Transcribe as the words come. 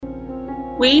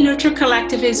We Nurture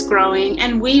Collective is growing,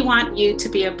 and we want you to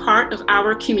be a part of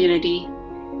our community.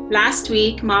 Last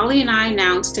week, Molly and I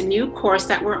announced a new course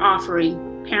that we're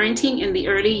offering, Parenting in the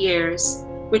Early Years,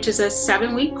 which is a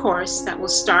 7-week course that will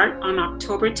start on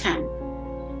October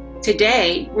 10th.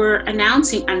 Today, we're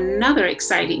announcing another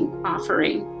exciting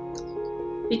offering.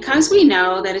 Because we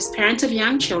know that as parents of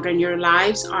young children, your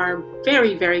lives are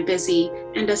very, very busy,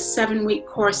 and a 7-week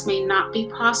course may not be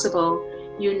possible,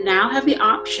 you now have the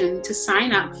option to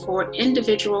sign up for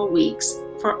individual weeks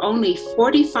for only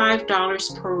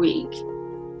 $45 per week.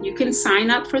 You can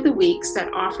sign up for the weeks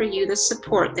that offer you the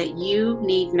support that you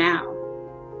need now.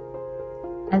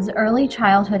 As early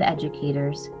childhood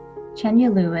educators,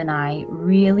 Chenya Lu and I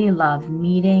really love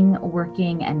meeting,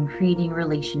 working, and creating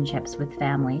relationships with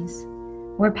families.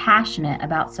 We're passionate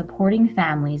about supporting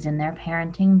families in their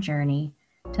parenting journey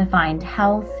to find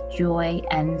health, joy,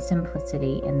 and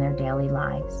simplicity in their daily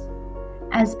lives.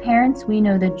 As parents, we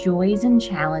know the joys and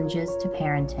challenges to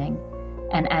parenting,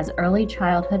 and as early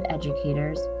childhood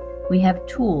educators, we have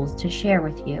tools to share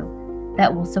with you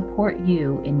that will support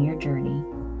you in your journey.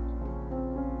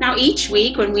 Now, each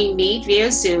week when we meet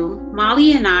via Zoom,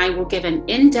 Molly and I will give an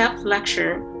in-depth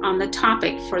lecture on the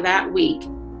topic for that week,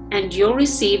 and you'll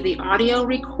receive the audio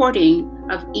recording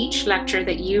of each lecture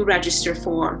that you register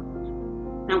for.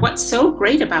 Now, what's so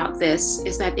great about this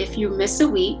is that if you miss a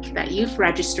week that you've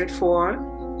registered for,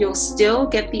 you'll still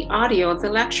get the audio of the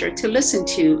lecture to listen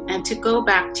to and to go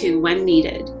back to when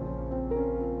needed.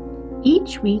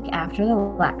 Each week after the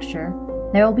lecture,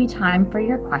 there will be time for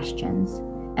your questions,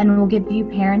 and we'll give you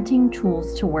parenting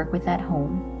tools to work with at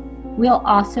home. We'll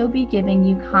also be giving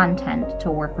you content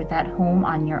to work with at home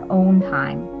on your own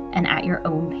time and at your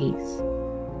own pace.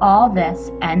 All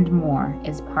this and more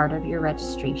is part of your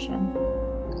registration.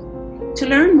 To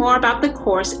learn more about the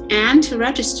course and to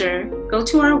register, go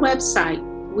to our website,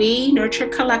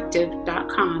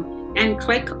 wenurturecollective.com, and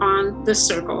click on the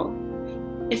circle.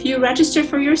 If you register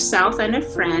for yourself and a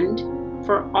friend,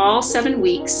 for all 7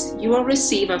 weeks, you will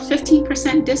receive a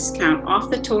 15% discount off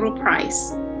the total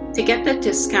price. To get the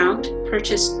discount,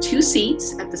 purchase 2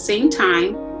 seats at the same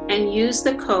time and use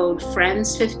the code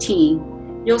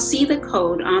FRIENDS15. You'll see the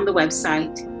code on the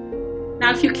website.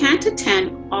 Now, if you can't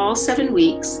attend all 7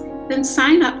 weeks, then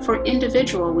sign up for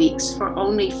individual weeks for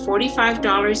only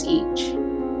 $45 each.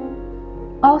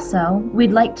 Also,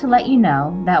 we'd like to let you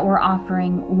know that we're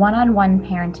offering one-on-one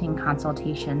parenting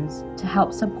consultations to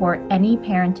help support any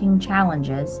parenting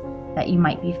challenges that you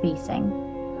might be facing.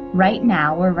 Right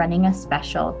now, we're running a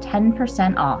special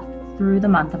 10% off through the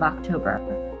month of October.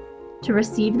 To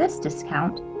receive this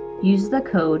discount, use the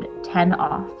code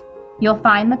 10OFF. You'll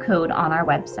find the code on our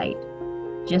website.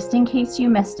 Just in case you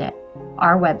missed it,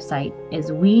 our website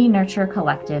is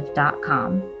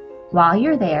wenurturecollective.com. While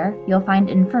you're there, you'll find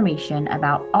information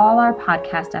about all our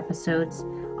podcast episodes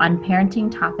on parenting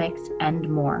topics and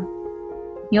more.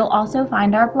 You'll also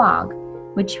find our blog,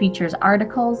 which features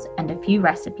articles and a few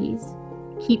recipes.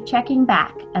 Keep checking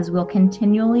back as we'll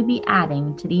continually be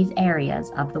adding to these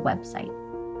areas of the website.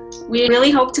 We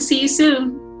really hope to see you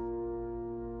soon.